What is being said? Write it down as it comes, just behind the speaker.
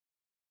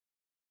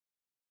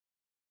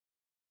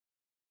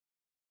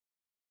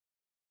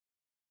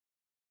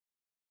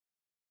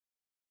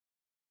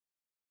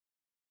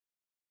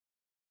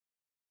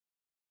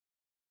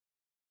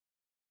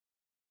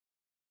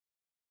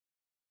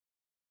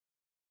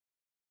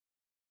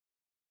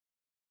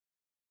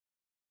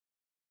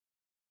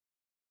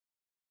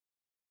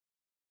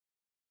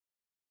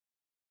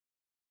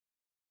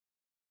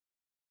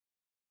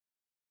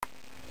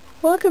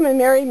Welcome and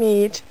merry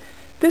meet.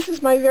 This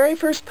is my very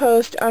first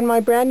post on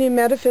my brand new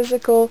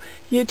metaphysical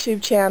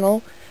YouTube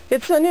channel.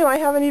 It's so new I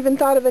haven't even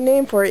thought of a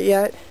name for it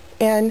yet,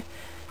 and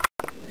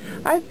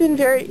I've been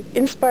very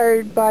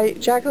inspired by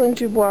Jacqueline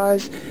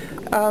Dubois'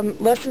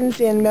 lessons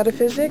in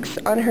metaphysics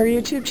on her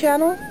YouTube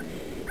channel.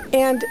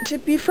 And to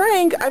be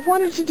frank, I've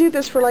wanted to do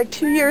this for like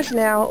 2 years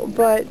now,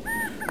 but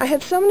I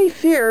had so many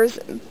fears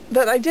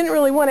that I didn't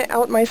really want to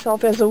out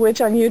myself as a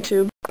witch on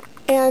YouTube.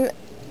 And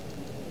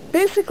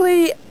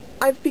basically,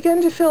 I've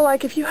begun to feel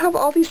like if you have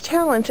all these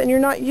talents and you're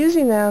not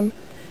using them,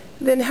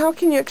 then how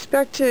can you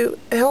expect to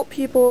help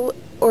people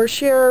or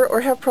share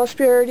or have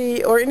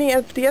prosperity or any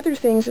of the other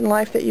things in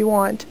life that you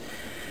want?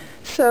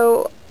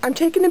 So I'm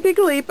taking a big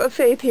leap of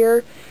faith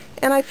here,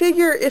 and I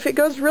figure if it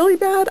goes really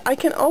bad, I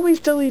can always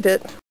delete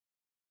it.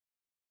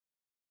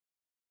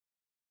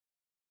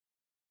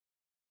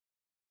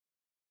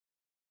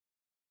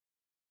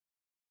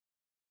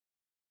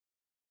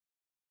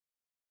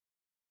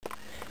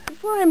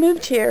 Before I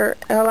moved here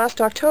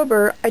last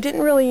October, I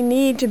didn't really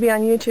need to be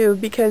on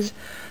YouTube because,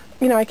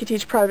 you know, I could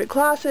teach private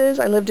classes.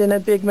 I lived in a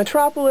big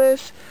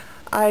metropolis.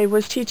 I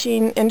was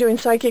teaching and doing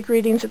psychic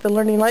readings at the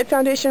Learning Light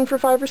Foundation for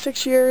 5 or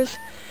 6 years.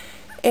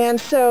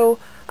 And so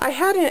I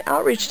had an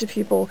outreach to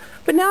people.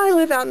 But now I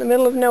live out in the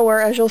middle of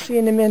nowhere, as you'll see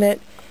in a minute,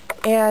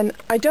 and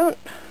I don't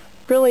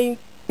really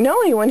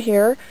know anyone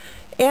here.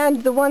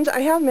 And the ones I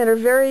have met are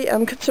very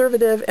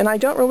conservative, and I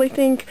don't really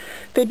think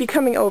they'd be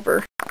coming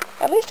over.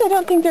 At least I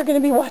don't think they're going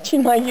to be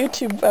watching my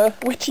YouTube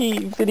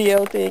witchy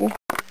video thing.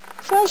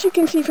 So as you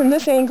can see from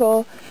this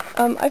angle,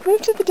 I've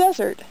moved to the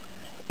desert,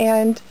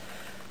 and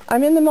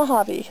I'm in the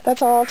Mojave.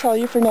 That's all I'll tell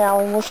you for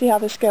now, and we'll see how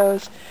this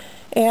goes.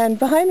 And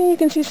behind me you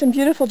can see some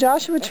beautiful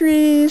Joshua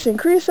trees and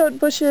creosote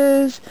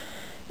bushes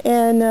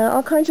and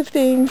all kinds of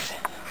things.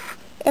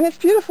 And it's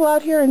beautiful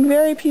out here and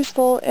very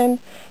peaceful, and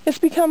it's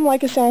become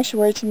like a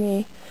sanctuary to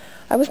me.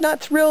 I was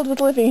not thrilled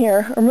with living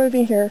here or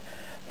moving here,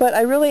 but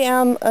I really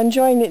am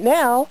enjoying it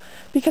now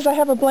because I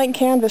have a blank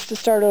canvas to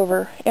start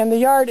over. And the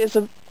yard is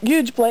a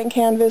huge blank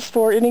canvas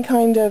for any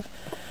kind of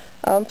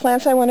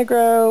plants I want to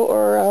grow,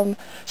 or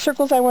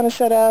circles I want to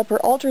set up, or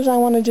altars I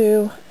want to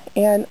do.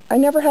 And I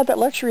never had that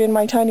luxury in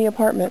my tiny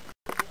apartment.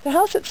 The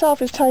house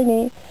itself is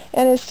tiny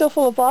and is still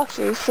full of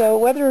boxes, so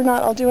whether or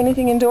not I'll do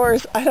anything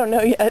indoors, I don't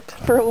know yet,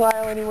 for a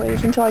while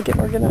anyways, until I get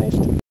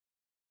organized.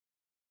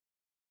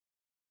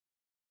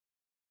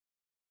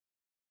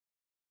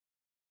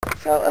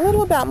 So a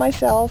little about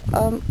myself.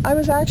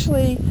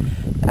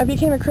 I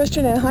became a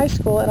Christian in high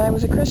school, and I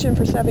was a Christian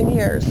for 7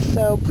 years.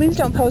 So please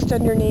don't post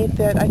underneath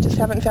that I just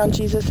haven't found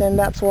Jesus and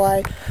that's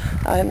why,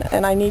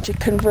 and I need to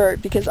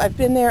convert, because I've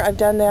been there, I've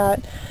done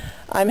that.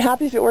 I'm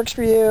happy if it works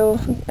for you,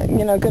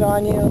 you know, good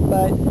on you,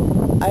 but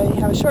I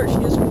have a short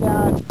fuse for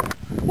that.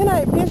 Then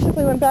I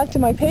basically went back to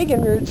my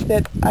pagan roots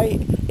that I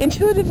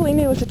intuitively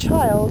knew as a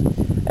child.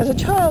 As a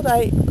child,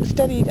 I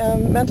studied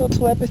mental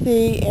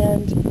telepathy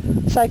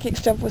and psychic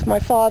stuff with my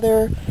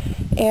father,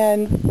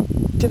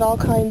 and did all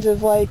kinds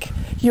of like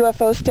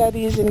UFO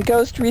studies and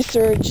ghost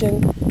research,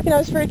 and you know, I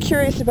was very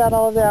curious about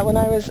all of that when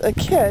I was a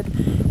kid.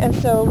 And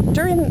so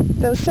during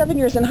those 7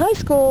 years in high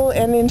school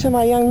and into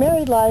my young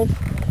married life,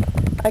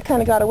 I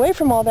kind of got away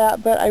from all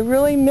that, but I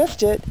really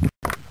missed it.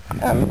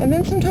 And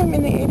then sometime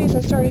in the 80s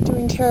I started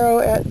doing tarot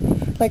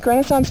at like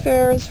Renaissance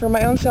fairs for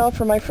my own self,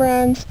 for my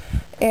friends,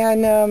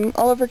 and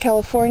all over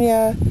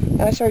California,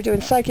 and I started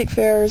doing psychic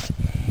fairs.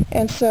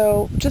 And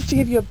so just to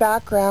give you a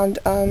background,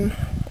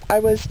 I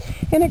was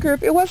in a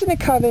group. It wasn't a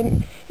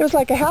coven. It was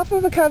like a half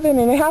of a coven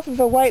and a half of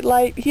a white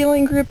light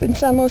healing group in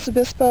San Luis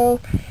Obispo,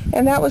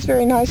 and that was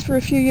very nice for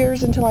a few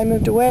years until I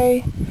moved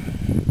away.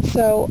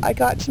 So I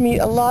got to meet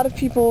a lot of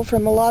people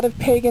from a lot of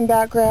pagan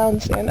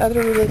backgrounds and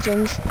other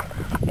religions,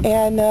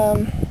 and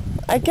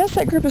I guess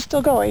that group is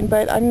still going,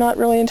 but I'm not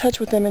really in touch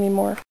with them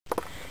anymore.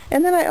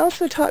 And then I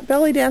also taught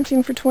belly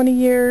dancing for 20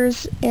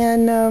 years,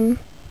 and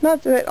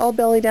not that all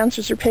belly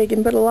dancers are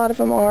pagan, but a lot of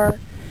them are.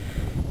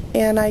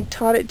 And I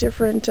taught at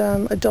different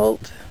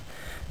adult,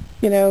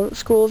 you know,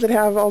 schools that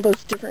have all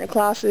those different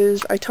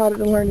classes. I taught at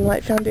the Learning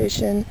Light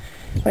Foundation,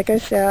 like I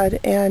said,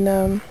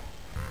 and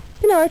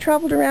you know, I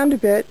traveled around a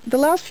bit. The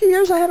last few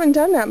years I haven't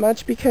done that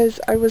much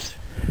because I was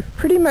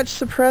pretty much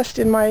suppressed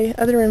in my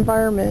other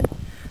environment.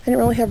 I didn't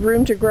really have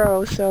room to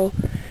grow, so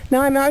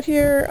now I'm out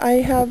here. I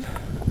have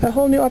a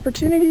whole new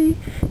opportunity,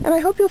 and I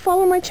hope you'll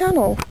follow my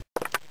channel.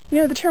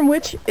 You know, the term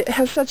witch, it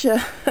has such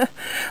a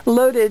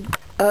loaded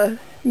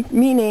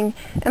meaning,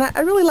 and I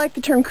really like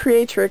the term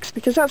creatrix,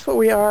 because that's what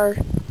we are.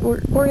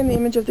 We're in the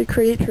image of the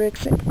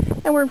creatrix,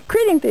 and we're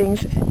creating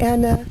things.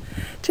 And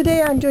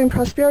today I'm doing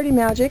prosperity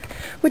magic,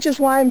 which is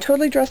why I'm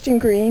totally dressed in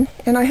green.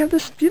 And I have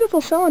this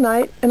beautiful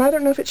selenite, and I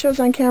don't know if it shows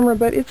on camera,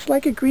 but it's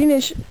like a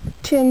greenish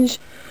tinge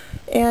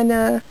and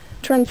a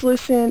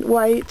translucent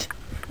white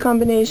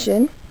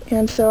combination.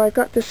 And so I've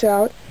got this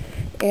out,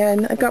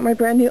 and I've got my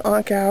brand new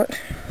Ankh out.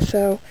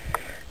 So,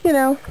 you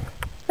know,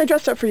 I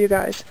dressed up for you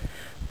guys.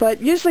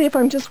 But usually if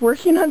I'm just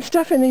working on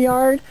stuff in the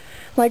yard,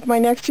 like my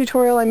next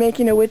tutorial, I'm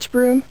making a witch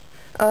broom.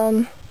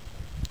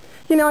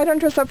 You know, I don't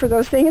dress up for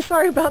those things.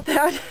 Sorry about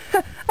that.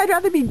 I'd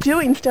rather be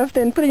doing stuff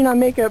than putting on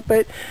makeup,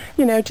 but,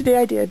 you know, today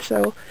I did,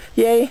 so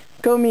yay,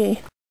 go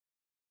me.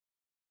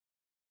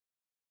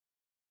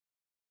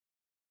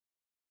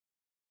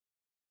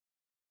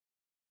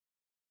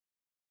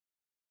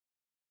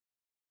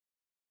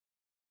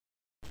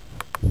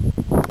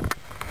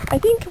 I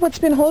think what's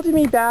been holding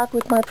me back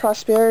with my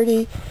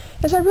prosperity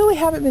is I really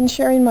haven't been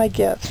sharing my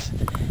gifts.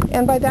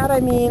 And by that I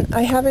mean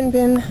I haven't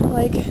been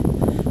like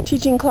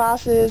teaching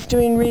classes,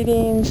 doing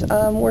readings,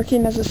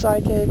 working as a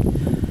psychic.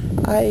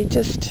 I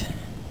just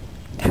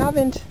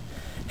haven't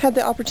had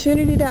the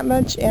opportunity that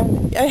much,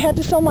 and I had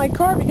to sell my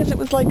car because it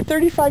was like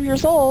 35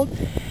 years old,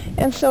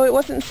 and so it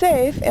wasn't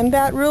safe, and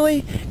that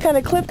really kind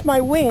of clipped my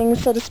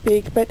wings, so to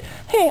speak. But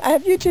hey, I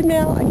have YouTube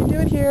now. I can do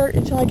it here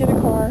until I get a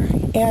car,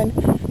 and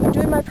I'm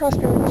doing my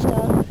prosperity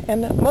stuff,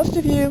 and most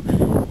of you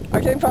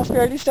are doing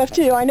prosperity stuff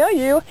too. I know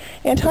you,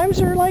 and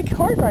times are like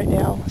hard right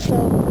now, so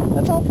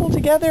let's all pull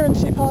together and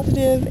stay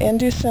positive and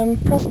do some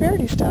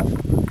prosperity stuff.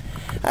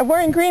 I'm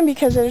wearing green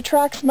because it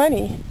attracts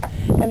money,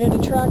 and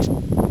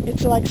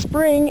it's like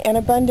spring and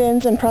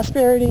abundance and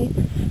prosperity,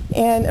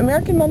 and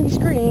American money's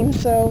green,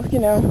 so, you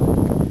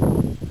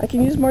know, I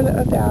can use more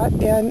of that.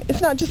 And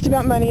it's not just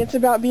about money, it's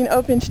about being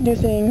open to new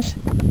things.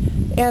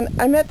 And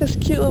I met this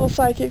cute little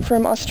psychic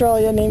from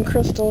Australia named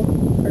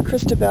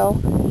Christabel,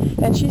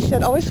 and she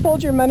said, always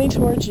fold your money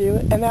towards you,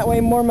 and that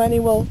way more money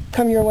will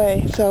come your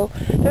way. So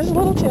there's a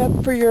little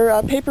tip for your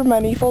paper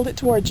money, fold it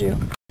towards you.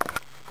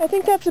 I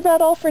think that's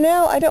about all for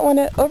now. I don't want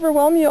to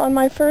overwhelm you on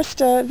my first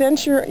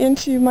venture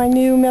into my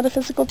new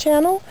metaphysical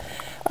channel.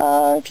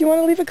 If you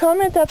want to leave a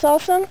comment, that's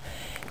awesome.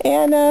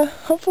 And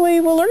hopefully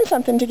we'll learn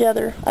something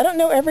together. I don't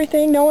know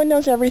everything. No one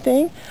knows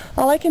everything.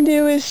 All I can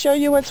do is show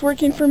you what's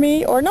working for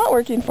me or not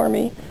working for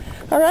me.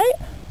 All right?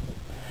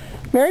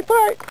 Merry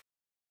part.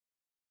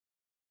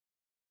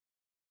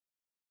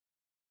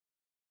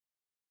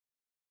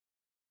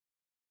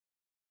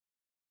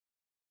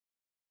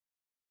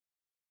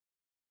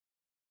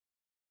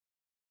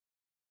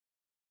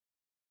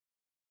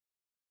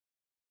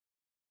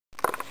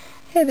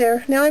 Hey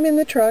there, now I'm in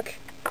the truck,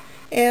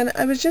 and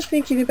I was just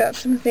thinking about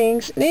some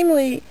things.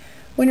 Namely,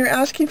 when you're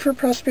asking for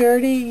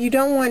prosperity, you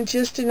don't want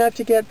just enough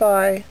to get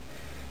by.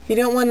 You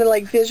don't want to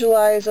like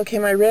visualize, okay,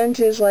 my rent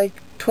is like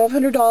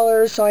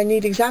 $1,200, so I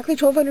need exactly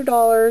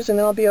 $1,200 and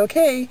then I'll be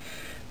okay,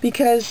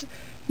 because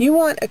you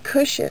want a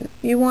cushion.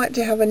 You want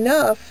to have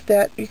enough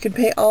that you can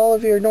pay all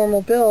of your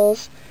normal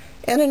bills,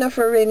 and enough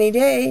for a rainy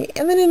day,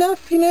 and then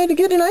enough, you know, to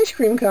get an ice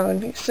cream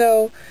cone.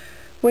 So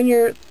when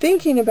you're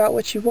thinking about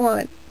what you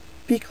want,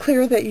 be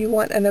clear that you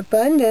want an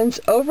abundance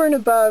over and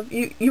above.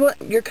 You want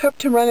your cup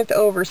to run at the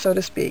over, so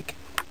to speak.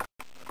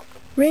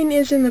 Rain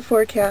is in the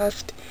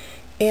forecast,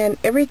 and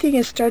everything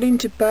is starting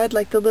to bud,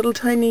 like the little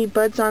tiny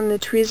buds on the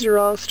trees are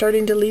all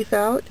starting to leaf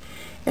out.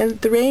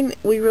 And the rain,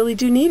 we really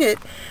do need it.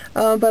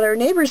 But our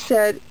neighbor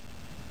said,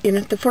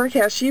 in the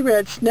forecast she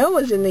read, snow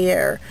was in the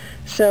air.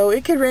 So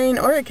it could rain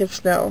or it could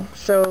snow.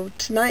 So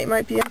tonight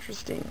might be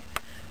interesting.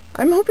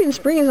 I'm hoping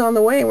spring is on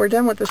the way and we're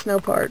done with the snow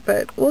part,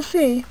 but we'll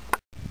see.